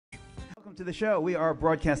Welcome to the show. We are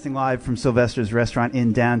broadcasting live from Sylvester's Restaurant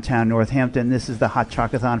in downtown Northampton. This is the Hot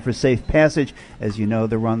Chocathon for Safe Passage. As you know,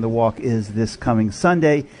 the Run the Walk is this coming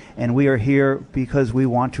Sunday, and we are here because we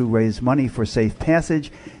want to raise money for Safe Passage.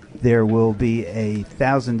 There will be a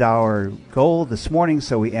 $1,000 goal this morning,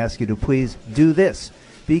 so we ask you to please do this,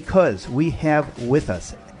 because we have with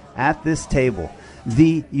us at this table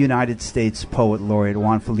the United States Poet Laureate,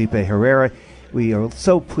 Juan Felipe Herrera. We are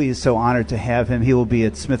so pleased, so honored to have him. He will be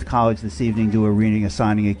at Smith College this evening, do a reading, a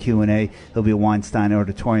signing, a Q&A. He'll be at Weinstein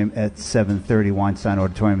Auditorium at 7:30. Weinstein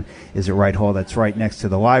Auditorium is at Wright Hall. That's right next to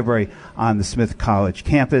the library on the Smith College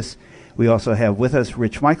campus. We also have with us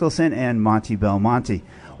Rich Michelson and Monty Belmonte.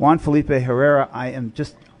 Juan Felipe Herrera, I am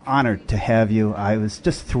just honored to have you. I was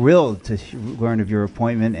just thrilled to learn of your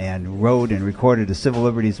appointment and wrote and recorded a Civil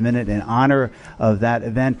Liberties Minute in honor of that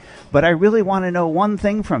event. But I really want to know one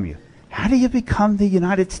thing from you. How do you become the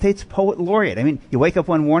United States Poet Laureate? I mean, you wake up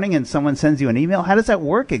one morning and someone sends you an email. How does that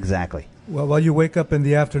work exactly? Well, you wake up in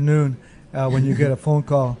the afternoon when you get a phone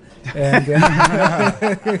call. And,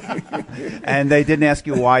 and they didn't ask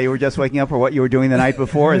you why you were just waking up or what you were doing the night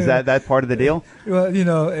before? Is that part of the deal? Well, you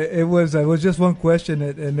know, it was just one question,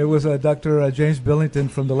 and it was Dr. James Billington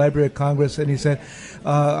from the Library of Congress, and he said,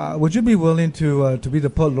 would you be willing to be the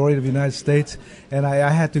Poet Laureate of the United States? And I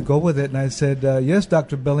had to go with it, and I said, yes,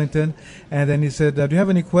 Dr. Billington. And then he said, do you have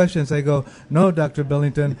any questions? I go, no, Dr.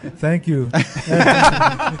 Billington, thank you.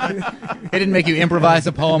 He didn't make you improvise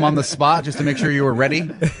a poem on the spot just to make sure you were ready?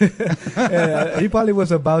 He probably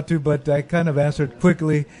was about to, but I kind of answered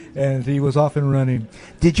quickly, and he was off and running.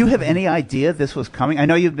 Did you have any idea this was coming? I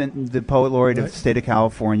know you've been the Poet Laureate of the state of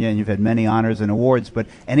California, and you've had many honors and awards, but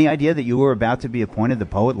any idea that you were about to be appointed the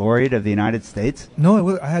Poet Laureate of the United States?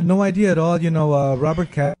 No, I had no idea at all. You know,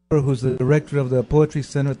 Robert Casper, who's the director of the Poetry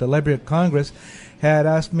Center at the Library of Congress, had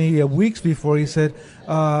asked me weeks before. He said,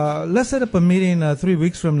 let's set up a meeting 3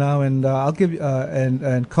 weeks from now, and I'll give you,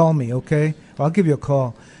 and call me, okay? I'll give you a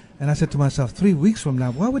call. And I said to myself, 3 weeks from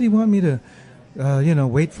now, why would he want me to,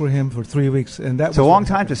 wait for him for 3 weeks? And that was a long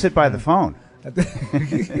time to sit by the phone.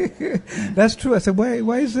 That's true. I said,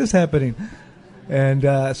 why is this happening?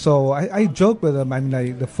 And so I joked with him. I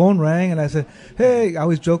mean, the phone rang, and I said, hey, I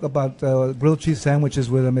always joke about grilled cheese sandwiches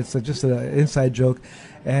with him. It's just an inside joke.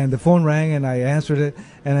 And the phone rang, and I answered it,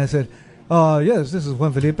 and I said, yes, this is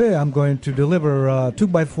Juan Felipe. I'm going to deliver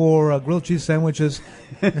 2x4 grilled cheese sandwiches.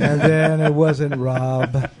 And then it wasn't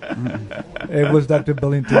Rob. It was Dr.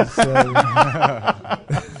 Billington. So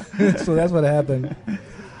that's what happened.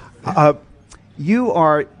 You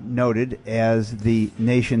are noted as the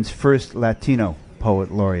nation's first Latino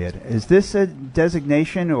Poet Laureate. Is this a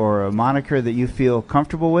designation or a moniker that you feel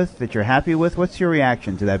comfortable with, that you're happy with? What's your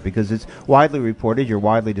reaction to that? Because it's widely reported, you're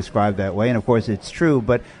widely described that way, and of course it's true,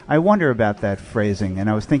 but I wonder about that phrasing,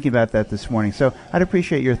 and I was thinking about that this morning, so I'd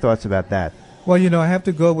appreciate your thoughts about that. Well, you know, I have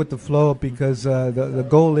to go with the flow because the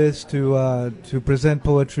goal is to present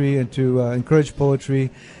poetry and to encourage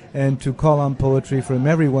poetry and to call on poetry from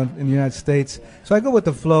everyone in the United States. So I go with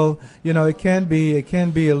the flow. You know, it can be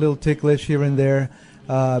a little ticklish here and there,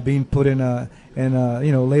 being put in a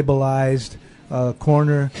labelized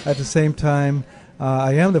corner. At the same time,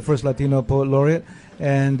 I am the first Latino Poet Laureate,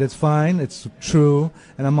 and it's fine. It's true.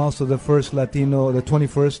 And I'm also the first Latino, the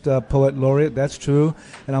 21st Poet Laureate. That's true.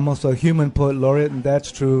 And I'm also a human Poet Laureate, and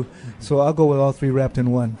that's true. So I'll go with all three wrapped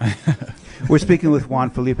in one. We're speaking with Juan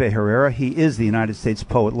Felipe Herrera. He is the United States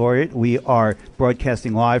Poet Laureate. We are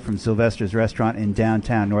broadcasting live from Sylvester's Restaurant in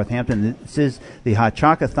downtown Northampton. This is the Hot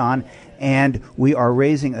Chocathon, and we are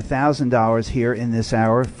raising $1,000 here in this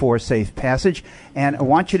hour for Safe Passage. And I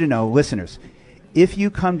want you to know, listeners, if you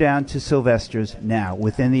come down to Sylvester's now,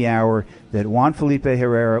 within the hour, that Juan Felipe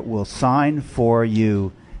Herrera will sign for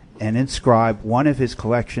you and inscribe one of his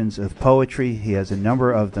collections of poetry. He has a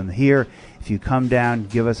number of them here. If you come down,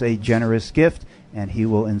 give us a generous gift, and he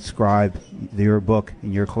will inscribe your book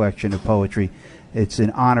and your collection of poetry. It's an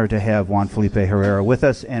honor to have Juan Felipe Herrera with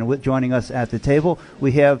us, and joining us at the table,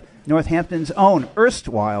 we have Northampton's own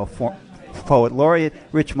erstwhile Poet Laureate,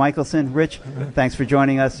 Rich Michelson. Rich, thanks for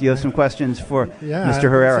joining us. You have some questions for Mr.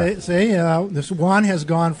 Herrera. This Juan has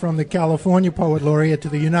gone from the California Poet Laureate to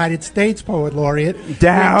the United States Poet Laureate.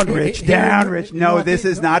 Down, Rich. No, this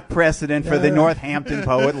is not precedent for the Northampton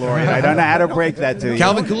Poet Laureate. I don't know how to break that to you.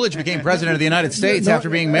 Calvin Coolidge became president of the United States after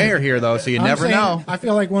being mayor here, though, so you never know. I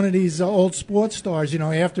feel like one of these old sports stars,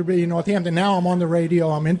 after being Northampton. Now I'm on the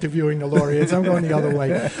radio, I'm interviewing the laureates. I'm going the other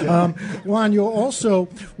way. Juan, you also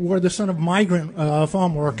were the son of migrant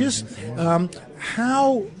farm workers.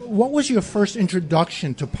 What was your first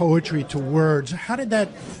introduction to poetry, to words? How did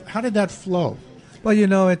that flow? Well,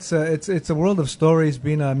 it's a world of stories.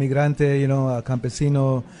 Being a migrante, a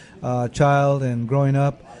campesino child, and growing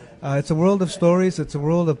up, it's a world of stories. It's a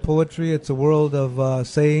world of poetry. It's a world of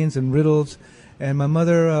sayings and riddles. And my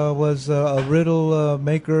mother was a riddle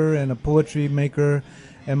maker and a poetry maker,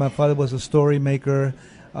 and my father was a story maker.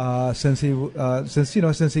 Since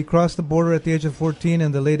he crossed the border at the age of 14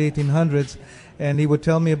 in the late 1800s, and he would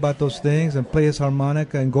tell me about those things and play his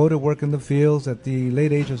harmonica and go to work in the fields at the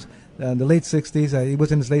late ages. The late 60s, he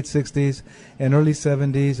was in his late 60s and early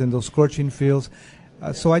 70s in those scorching fields.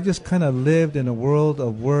 So I just kind of lived in a world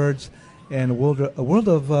of words and a world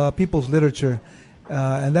of people's literature,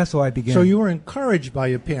 and that's how I began. So you were encouraged by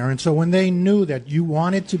your parents. So when they knew that you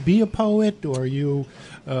wanted to be a poet, or you're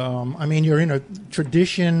in a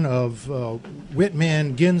tradition of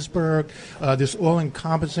Whitman, Ginsberg, this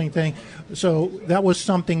all-encompassing thing. So that was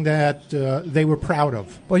something that they were proud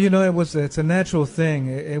of. Well, it's a natural thing.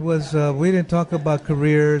 It was we didn't talk about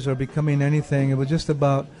careers or becoming anything. It was just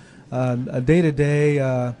about a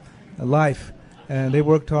day-to-day life. And they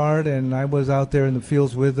worked hard, and I was out there in the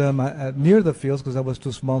fields with them, near the fields, because I was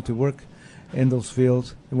too small to work in those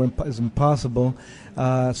fields. It was impossible.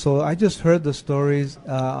 So I just heard the stories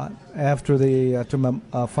after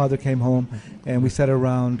my father came home, and we sat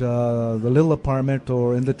around the little apartment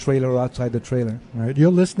or in the trailer or outside the trailer. All right.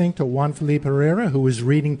 You're listening to Juan Felipe Herrera, who is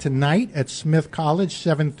reading tonight at Smith College,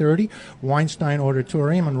 7:30, Weinstein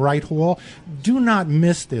Auditorium in Wright Hall. Do not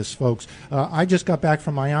miss this, folks. I just got back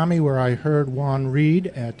from Miami, where I heard Juan read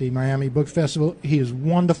at the Miami Book Festival. He is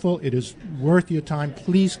wonderful. It is worth your time.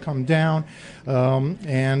 Please come down.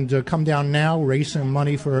 And come down now, raise some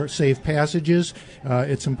money for Safe Passages.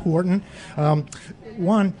 It's important.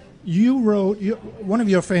 Juan, you wrote one of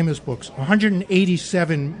your famous books,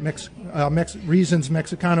 187 Reasons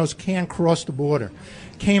Mexicanos Can't Cross the Border.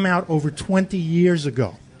 Came out over 20 years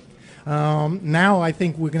ago. Now I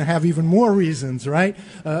think we're going to have even more reasons, right?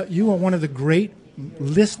 You are one of the great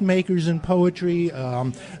list makers in poetry,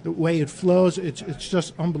 the way it flows, it's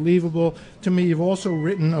just unbelievable. To me, you've also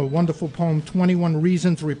written a wonderful poem, 21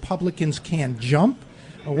 Reasons Republicans Can't Jump.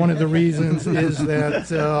 One of the reasons is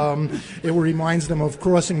that it reminds them of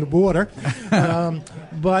crossing the border.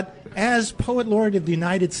 But as Poet Laureate of the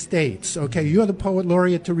United States, okay, you're the Poet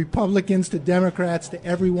Laureate to Republicans, to Democrats, to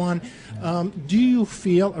everyone. Do you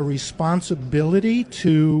feel a responsibility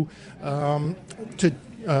to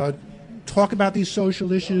talk about these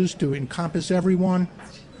social issues, to encompass everyone?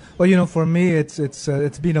 Well, for me,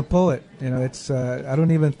 it's being a poet. I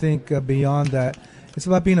don't even think beyond that. It's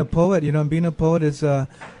about being a poet. And being a poet is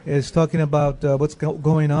talking about what's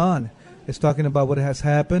going on. It's talking about what has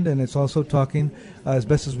happened, and it's also talking as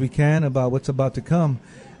best as we can about what's about to come,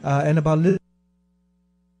 and about what's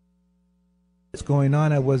going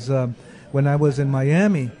on. I was when I was in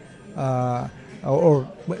Miami. Or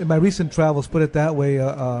in my recent travels, put it that way,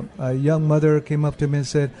 a young mother came up to me and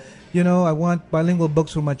said, I want bilingual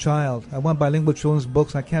books for my child. I want bilingual children's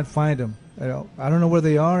books. I can't find them. I don't know where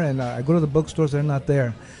they are, and I go to the bookstores, they're not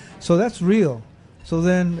there. So that's real. So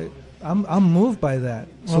then I'm moved by that.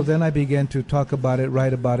 So then I began to talk about it,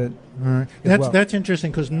 write about it. All right. That's interesting,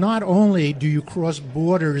 because not only do you cross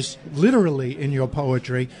borders literally in your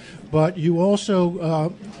poetry, but you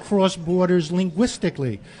also cross borders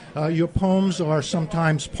linguistically. Your poems are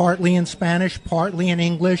sometimes partly in Spanish, partly in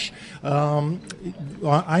English.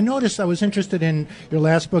 I noticed, I was interested in your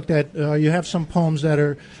last book, that you have some poems that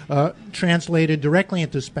are translated directly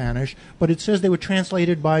into Spanish, but it says they were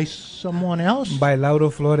translated by someone else? By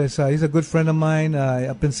Lauro Flores. He's a good friend of mine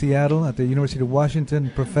up in Seattle at the University of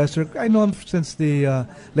Washington, professor. I know him since the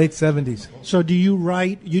late 70s. So do you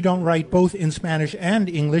write, you don't write both in Spanish and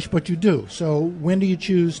English, but you do. So when do you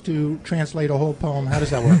choose to translate a whole poem? How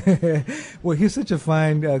does that work? Well, he's such a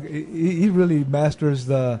fine, he really masters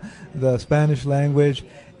the Spanish language.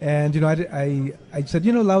 And, I said,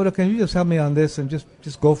 Laura, can you just help me on this and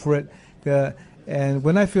just go for it? And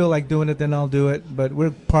when I feel like doing it, then I'll do it. But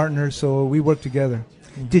we're partners, so we work together.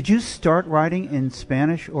 Did you start writing in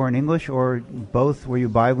Spanish or in English, or both? Were you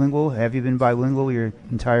bilingual? Have you been bilingual your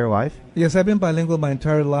entire life? Yes, I've been bilingual my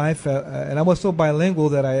entire life, and I was so bilingual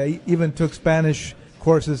that I even took Spanish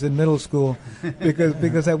courses in middle school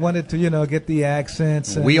because I wanted to, get the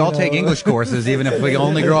accents. And, we all take English courses, even if we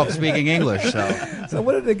only grow up speaking English. So I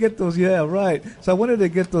wanted to get those, right. So I wanted to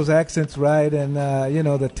get those accents right, and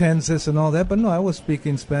the tenses and all that. But no, I was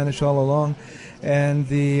speaking Spanish all along, and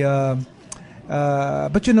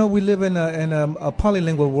but we live in a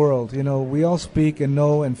polylingual world. We all speak and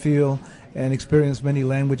know and feel and experience many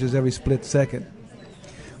languages every split second.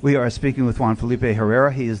 We are speaking with Juan Felipe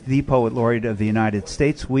Herrera. He is the Poet Laureate of the United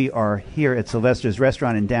States. We are here at Sylvester's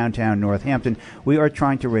Restaurant in downtown Northampton. We are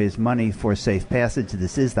trying to raise money for Safe Passage.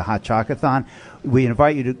 This is the Hot Chocathon. We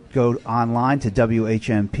invite you to go online to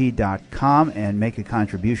WHMP.com and make a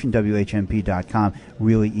contribution. WHMP.com,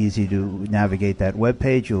 really easy to navigate that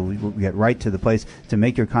webpage. You'll get right to the place to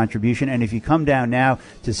make your contribution. And if you come down now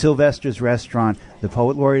to Sylvester's Restaurant, the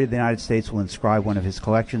Poet Laureate of the United States will inscribe one of his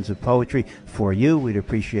collections of poetry for you. We'd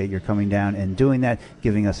appreciate your coming down and doing that,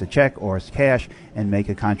 giving us a check or cash, and make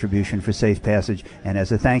a contribution for Safe Passage. And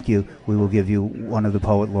as a thank you, we will give you one of the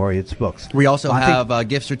Poet Laureate's books. We also have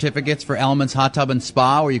gift certificates for Elements Hot Tub and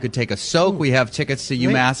Spa, where you could take a soak. We have tickets to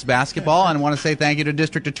UMass basketball. And I want to say thank you to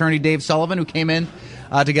District Attorney Dave Sullivan, who came in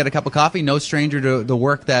to get a cup of coffee. No stranger to the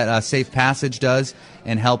work that Safe Passage does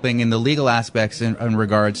and helping in the legal aspects in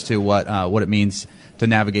regards to what it means to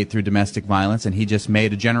navigate through domestic violence. And he just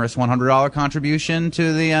made a generous $100 contribution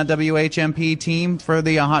to the WHMP team for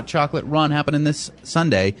the hot chocolate run happening this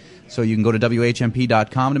Sunday. So you can go to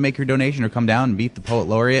WHMP.com to make your donation or come down and meet the Poet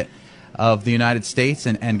Laureate of the United States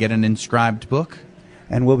and get an inscribed book.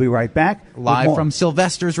 And we'll be right back. Live from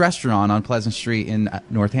Sylvester's Restaurant on Pleasant Street in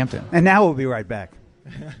Northampton. And now we'll be right back.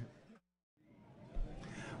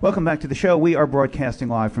 Welcome back to the show. We are broadcasting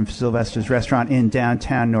live from Sylvester's Restaurant in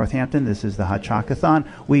downtown Northampton. This is the Hot Chocathon.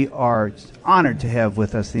 We are honored to have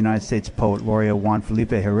with us the United States Poet Laureate Juan Felipe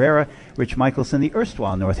Herrera. Rich Michelson, the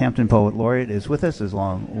erstwhile Northampton Poet Laureate, is with us,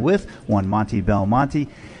 along with one Monty Belmonte.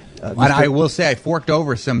 And I will say I forked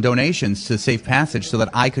over some donations to Safe Passage so that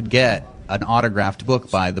I could get an autographed book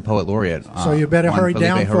by the Poet Laureate. So you better hurry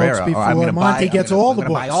down, folks, before Monty gets all the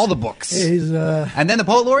books. Buy all the books. And then the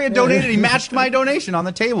Poet Laureate donated. He matched my donation on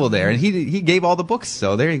the table there, and he gave all the books.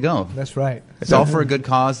 So there you go. That's right. It's all for a good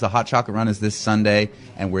cause. The Hot Chocolate Run is this Sunday,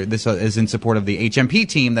 and this is in support of the HMP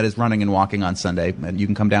team that is running and walking on Sunday. And you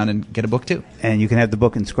can come down and get a book too. And you can have the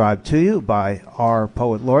book inscribed to you by our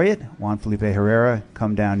Poet Laureate, Juan Felipe Herrera.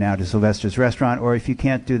 Come down now to Sylvester's Restaurant, or if you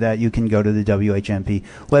can't do that, you can go to the WHMP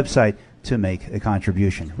website to make a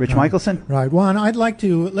contribution. Rich Michelson? Right. Juan, I'd like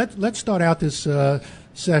to, let's start out this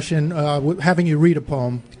session with having you read a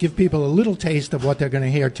poem to give people a little taste of what they're going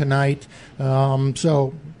to hear tonight.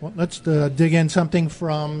 So let's dig in something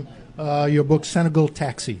from your book, Senegal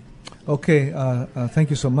Taxi. Okay.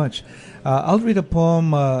 Thank you so much. I'll read a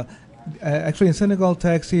poem. Actually, in Senegal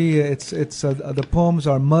Taxi, it's the poems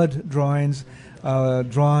are mud drawings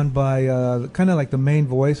drawn by kind of like the main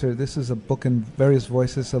voicer. This is a book in various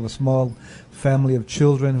voices of a small family of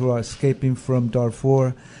children who are escaping from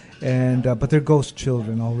Darfur, and but they're ghost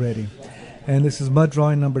children already. And this is mud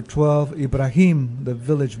drawing number 12, Ibrahim, the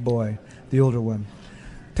village boy, the older one.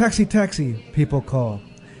 Taxi, taxi, people call.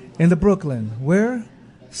 In the Brooklyn. Where?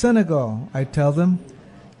 Senegal, I tell them.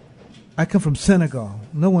 I come from Senegal.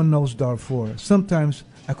 No one knows Darfur. Sometimes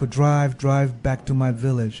I could drive back to my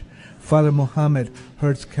village. Father Mohammed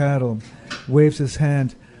herds cattle, waves his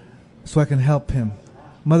hand so I can help him.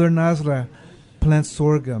 Mother Nasra plants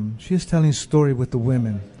sorghum. She is telling story with the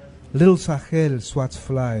women. Little Sahel swats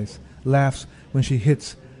flies, laughs when she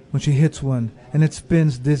hits one, and it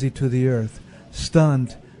spins dizzy to the earth,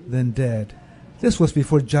 stunned, then dead. This was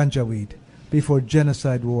before Janjaweed, before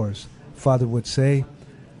genocide wars. Father would say,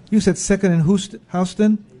 "You said second in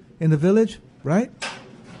Houston, in the village, right?"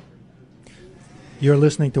 You're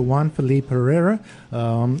listening to Juan Felipe Herrera,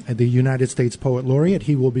 the United States Poet Laureate.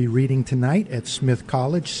 He will be reading tonight at Smith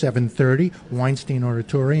College, 7:30, Weinstein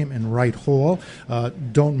Auditorium in Wright Hall.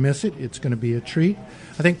 Don't miss it. It's going to be a treat.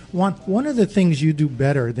 I think one of the things you do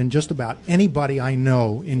better than just about anybody I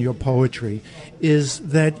know in your poetry is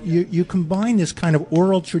that you combine this kind of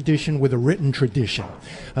oral tradition with a written tradition.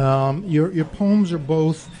 Your poems are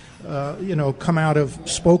both, come out of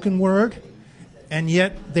spoken word, and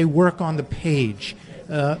yet they work on the page,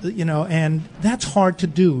 and that's hard to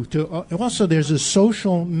do. Also, there's a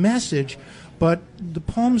social message, but the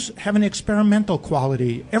poems have an experimental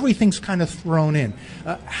quality. Everything's kind of thrown in.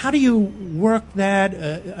 How do you work that?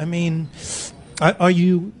 Are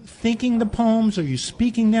you thinking the poems? Are you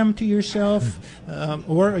speaking them to yourself?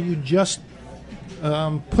 Or are you just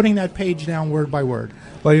putting that page down word by word?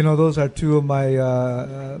 Well, those are two of my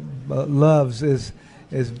loves,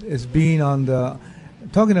 is being on the,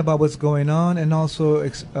 talking about what's going on, and also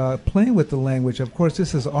playing with the language. Of course,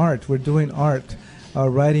 this is art. We're doing art,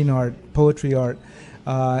 writing art, poetry art.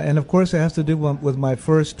 And of course, it has to do with my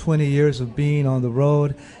first 20 years of being on the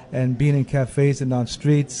road and being in cafes and on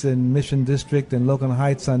streets in Mission District and Logan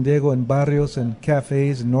Heights, San Diego, and barrios and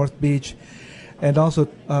cafes in North Beach. And also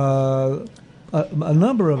a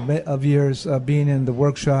number of years being in the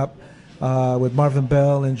workshop with Marvin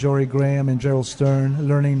Bell and Jory Graham and Gerald Stern,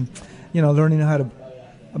 learning how to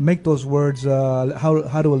make those words,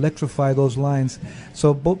 how to electrify those lines.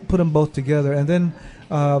 So put them both together, and then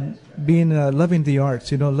loving the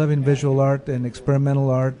arts, loving visual art and experimental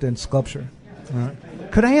art and sculpture.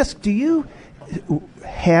 Could I ask, do you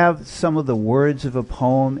have some of the words of a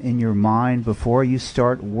poem in your mind before you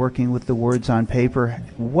start working with the words on paper?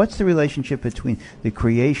 What's the relationship between the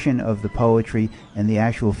creation of the poetry and the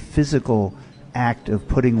actual physical act of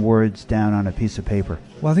putting words down on a piece of paper?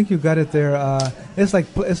 Well, I think you got it there. It's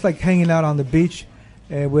like hanging out on the beach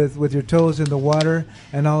with your toes in the water,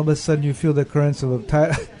 and all of a sudden you feel the currents of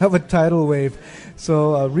a tidal wave.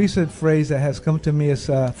 So a recent phrase that has come to me is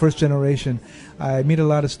first generation. I meet a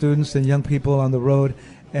lot of students and young people on the road,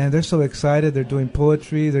 and they're so excited. They're doing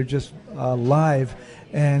poetry. They're just live.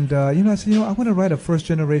 And, I said, I want to write a first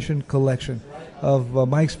generation collection of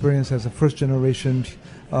my experience as a first generation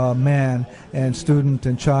man and student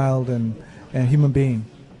and child and human being.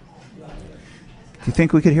 Do you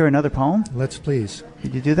think we could hear another poem? Let's please.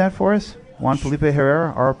 Could you do that for us? Juan Felipe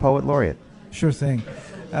Herrera, our Poet Laureate. Sure thing.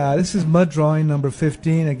 This is mud drawing number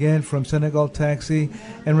 15, again from Senegal Taxi.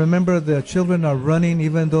 And remember, the children are running,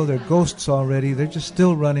 even though they're ghosts already. They're just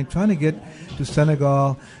still running, trying to get to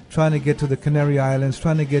Senegal, trying to get to the Canary Islands,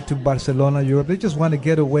 trying to get to Barcelona, Europe. They just want to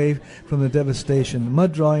get away from the devastation.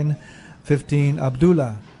 Mud drawing 15,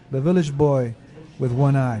 Abdullah, the village boy with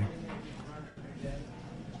one eye.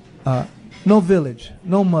 No village,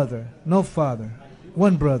 no mother, no father,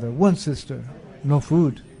 one brother, one sister, no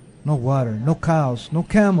food, no water, no cows, no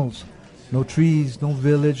camels, no trees, no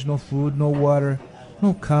village, no food, no water,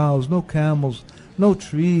 no cows, no camels, no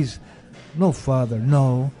trees, no father,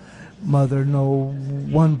 no mother, no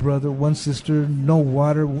one brother, one sister, no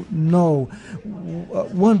water, no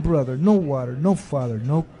one brother, no water, no father,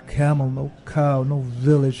 no camel, no cow, no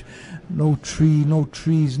village, no tree, no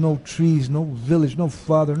trees, no trees, no village, no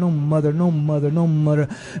father, no mother, no mother, no mother,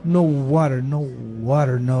 no water,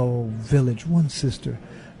 no village, one sister,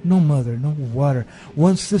 no mother, no water,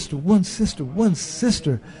 one sister, one sister, one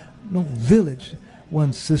sister, no village,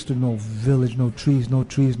 one sister, no village, no trees,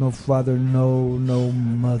 no father, no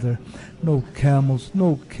mother, no camels,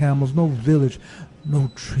 no village, no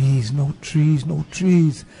trees, no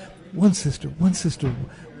trees, one sister,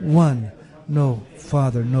 one, no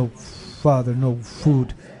father, no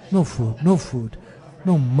food, no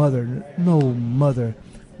mother,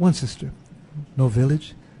 one sister, no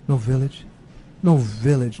village, no village, no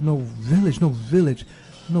village, no village, no village,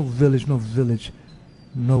 no village, no village,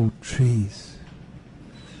 no trees.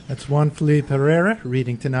 That's Juan Felipe Herrera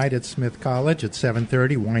reading tonight at Smith College at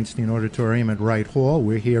 7:30, Weinstein Auditorium at Wright Hall.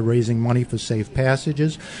 We're here raising money for Safe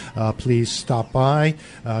Passages. Please stop by,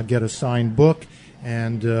 get a signed book,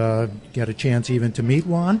 and get a chance even to meet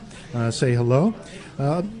Juan. Say hello.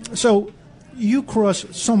 So you cross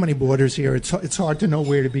so many borders here, it's hard to know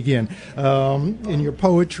where to begin. In your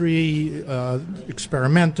poetry,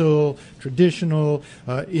 experimental, traditional,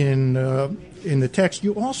 in the text,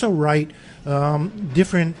 you also write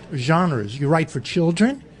different genres. You write for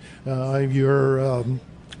children.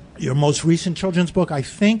 Your most recent children's book, I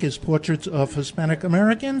think, is Portraits of Hispanic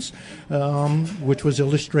Americans, which was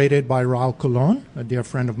illustrated by Raul Colon, a dear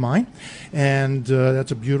friend of mine. And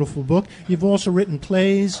that's a beautiful book. You've also written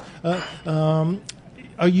plays. How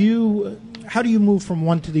do you move from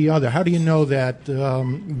one to the other? How do you know that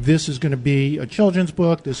this is going to be a children's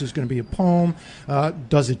book, this is going to be a poem?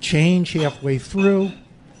 Does it change halfway through?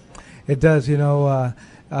 It does. I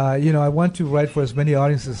want to write for as many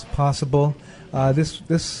audiences as possible.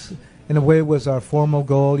 This, in a way, was our formal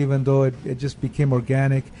goal, even though it just became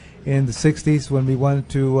organic in the 60s when we wanted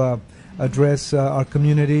to address our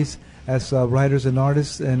communities as writers and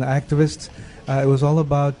artists and activists. It was all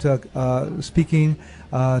about speaking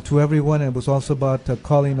to everyone. It was also about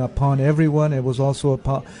calling upon everyone. It was also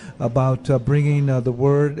about bringing the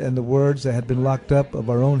word and the words that had been locked up of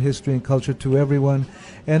our own history and culture to everyone,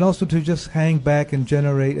 and also to just hang back and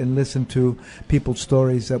generate and listen to people's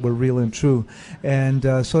stories that were real and true. And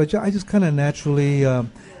so I just kind of naturally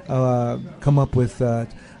come up with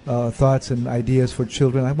thoughts and ideas for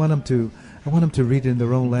children. I want them to read in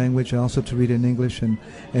their own language, and also to read in English, and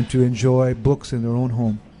to enjoy books in their own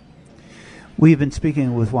home. We've been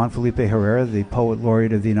speaking with Juan Felipe Herrera, the Poet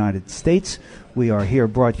Laureate of the United States. We are here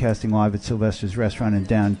broadcasting live at Sylvester's Restaurant in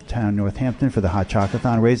downtown Northampton for the Hot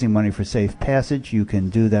Chocathon, raising money for Safe Passage. You can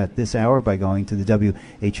do that this hour by going to the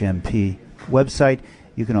WHMP website.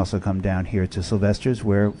 You can also come down here to Sylvester's,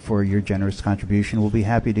 where, for your generous contribution, we'll be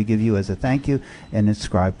happy to give you, as a thank you, an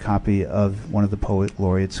inscribed copy of one of the Poet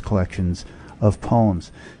Laureate's collections of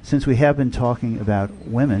poems. Since we have been talking about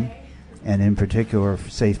women, and in particular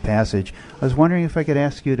Safe Passage. I was wondering if I could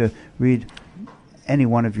ask you to read any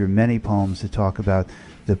one of your many poems that talk about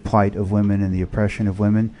the plight of women and the oppression of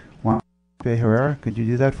women. Juan Felipe Herrera, could you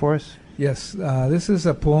do that for us? Yes, this is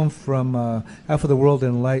a poem from Half of the World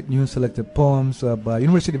in Light, New and Selected Poems by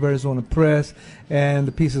University of Arizona Press, and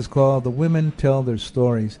the piece is called The Women Tell Their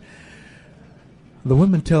Stories. The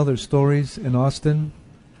women tell their stories in Austin.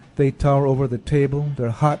 They tower over the table.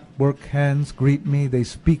 Their hot work hands greet me. They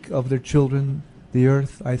speak of their children, the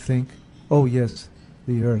earth, I think. Oh yes,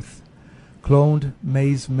 the earth. Cloned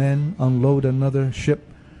maize men unload another ship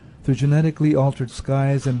through genetically altered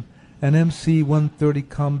skies, and an MC-130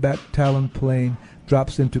 combat Talon plane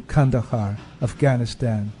drops into Kandahar,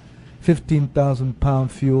 Afghanistan.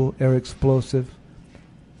 15,000-pound fuel, air explosive.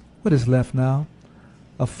 What is left now?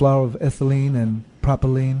 A flower of ethylene and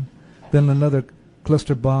propylene. Then another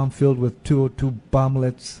cluster bomb filled with 202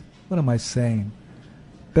 bomblets. What am I saying?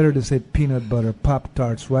 Better to say peanut butter,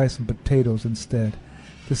 Pop-Tarts, rice, and potatoes instead.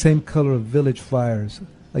 The same color of village fires.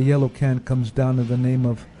 A yellow can comes down in the name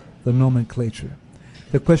of the nomenclature.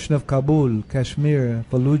 The question of Kabul, Kashmir,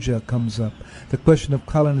 Fallujah comes up. The question of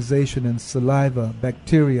colonization and saliva,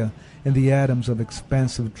 bacteria, and the atoms of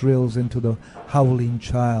expansive drills into the howling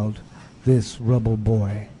child, this rebel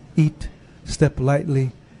boy. Eat, step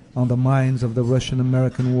lightly on the mines of the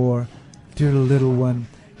Russian-American war, dear little one,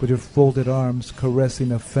 with your folded arms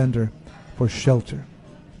caressing a fender for shelter.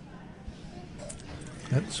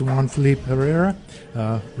 That's Juan Felipe Herrera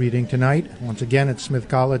reading tonight. Once again at Smith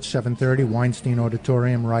College, 7:30, Weinstein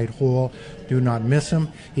Auditorium, Wright Hall. Do not miss him.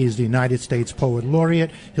 He's the United States Poet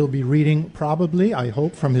Laureate. He'll be reading probably, I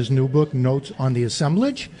hope, from his new book, Notes on the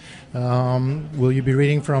Assemblage. Will you be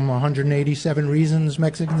reading from 187 Reasons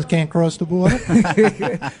Mexicans Can't Cross the Border?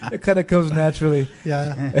 It kind of comes naturally.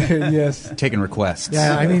 Yeah. Yes. Taking requests.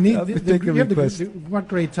 Yeah, I mean, What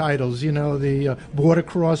great titles. You know, the Border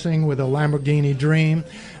Crossing with a Lamborghini Dream.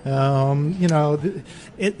 You know,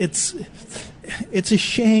 it's a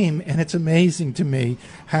shame, and it's amazing to me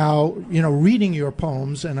how, you know, reading your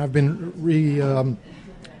poems, and I've been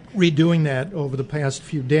redoing that over the past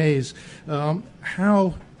few days,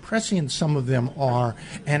 how prescient some of them are,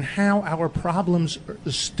 and how our problems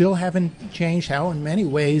still haven't changed, how in many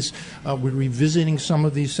ways we're revisiting some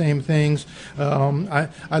of these same things.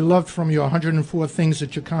 I loved from your 104 things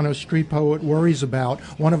that Chicano street poet worries about.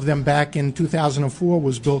 One of them back in 2004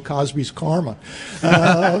 was Bill Cosby's karma.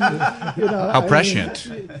 You know, how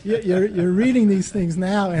prescient. You're reading these things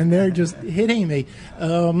now, and they're just hitting me.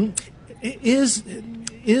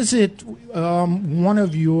 Is it one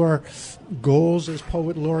of your goals as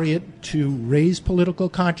Poet Laureate to raise political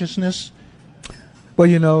consciousness? Well,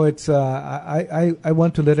 you know, it's I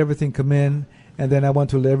want to let everything come in, and then I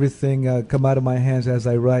want to let everything come out of my hands as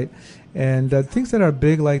I write. And things that are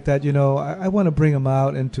big like that, you know, I want to bring them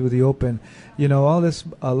out into the open. You know,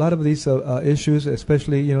 a lot of these issues,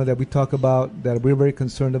 especially, you know, that we talk about, that we're very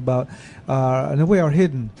concerned about, in a way are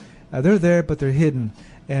hidden. They're there, but they're hidden.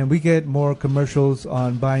 And we get more commercials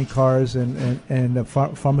on buying cars and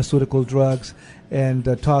pharmaceutical drugs and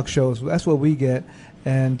talk shows. That's what we get,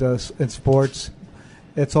 and sports.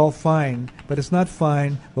 It's all fine, but it's not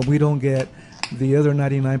fine when we don't get the other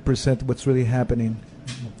 99% of what's really happening.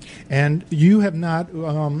 And you have not,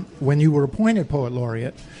 when you were appointed Poet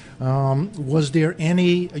Laureate, was there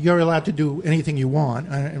any, you're allowed to do anything you want.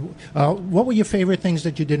 What were your favorite things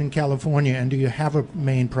that you did in California, and do you have a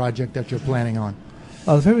main project that you're planning on?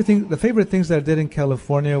 The favorite things that I did in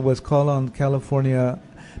California was call on California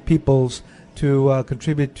peoples to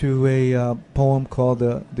contribute to a poem called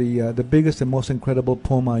the biggest and most incredible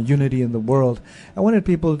poem on unity in the world. I wanted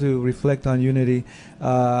people to reflect on unity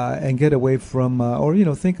and get away from, or, you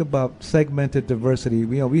know, think about segmented diversity. You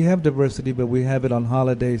know, we have diversity, but we have it on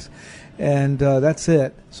holidays, and that's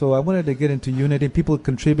it. So I wanted to get into unity. People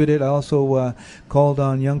contributed. I also called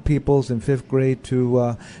on young peoples in 5th grade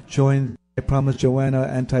to join I Promise Joanna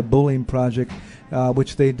anti-bullying project,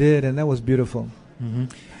 which they did, and that was beautiful. Mm-hmm.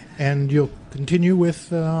 And you'll continue with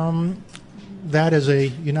that as a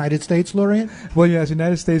United States Laureate? Well, yeah, as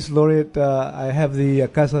United States Laureate, I have the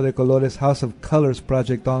Casa de Colores House of Colors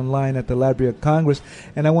project online at the Library of Congress,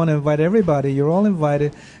 and I want to invite everybody, you're all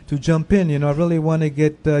invited to jump in. You know, I really want to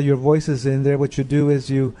get your voices in there. What you do is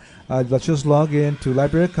you let's just log in to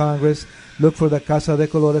Library of Congress, look for the Casa de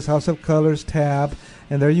Colores House of Colors tab,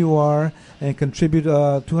 and there you are, and contribute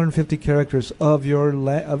 250 characters of your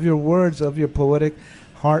words, of your poetic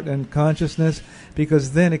heart and consciousness,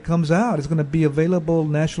 because then it comes out. It's going to be available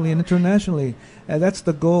nationally and internationally, and that's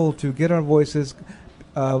the goal, to get our voices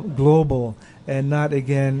global, and not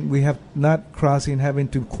again we have not crossing having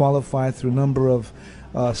to qualify through number of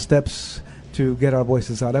steps to get our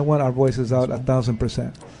voices out. I want our voices out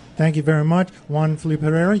 1,000%. Thank you very much. Juan Felipe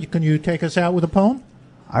Herrera, can you take us out with a poem?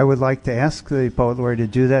 I would like to ask the Poet Laureate to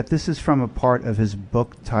do that. This is from a part of his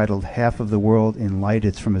book titled Half of the World in Light.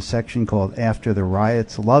 It's from a section called After the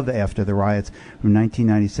Riots, Love After the Riots, from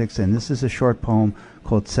 1996. And this is a short poem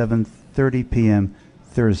called 7:30 p.m.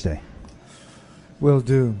 Thursday. Will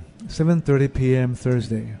do. 7:30 p.m.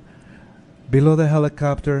 Thursday. Below the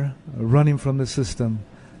helicopter, running from the system,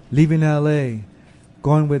 leaving L.A.,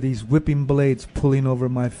 going with these whipping blades pulling over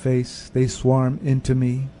my face. They swarm into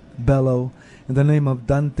me, bellow, in the name of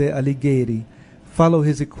Dante Alighieri, follow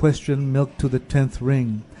his equestrian milk to the 10th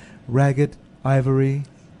ring. Ragged ivory,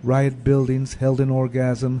 riot buildings held in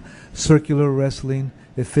orgasm, circular wrestling,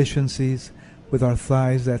 efficiencies, with our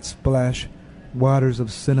thighs that splash, waters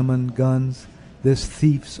of cinnamon guns, this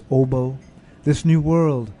thief's oboe, this new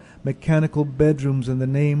world, mechanical bedrooms in the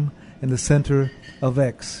name in the center of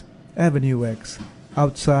X, Avenue X.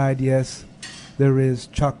 Outside, yes, there is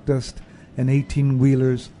chalk dust and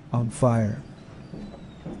 18-wheelers on fire.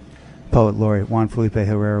 Poet Laureate Juan Felipe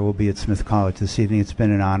Herrera will be at Smith College this evening. It's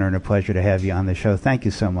been an honor and a pleasure to have you on the show. Thank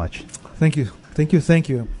you so much. Thank you. Thank you. Thank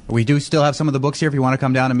you. We do still have some of the books here if you want to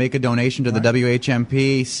come down and make a donation to the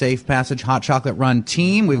WHMP Safe Passage Hot Chocolate Run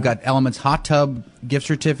team. We've got Elements Hot Tub gift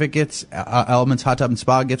certificates, Elements Hot Tub and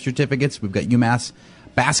Spa gift certificates. We've got UMass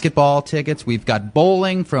basketball tickets. We've got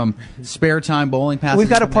bowling from Spare Time Bowling Passes. We've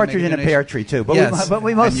got a partridge in a pear tree, too. But yes.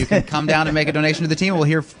 we most and you can come down and make a donation to the team. We'll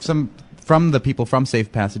hear some from the people from Safe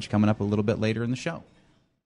Passage coming up a little bit later in the show.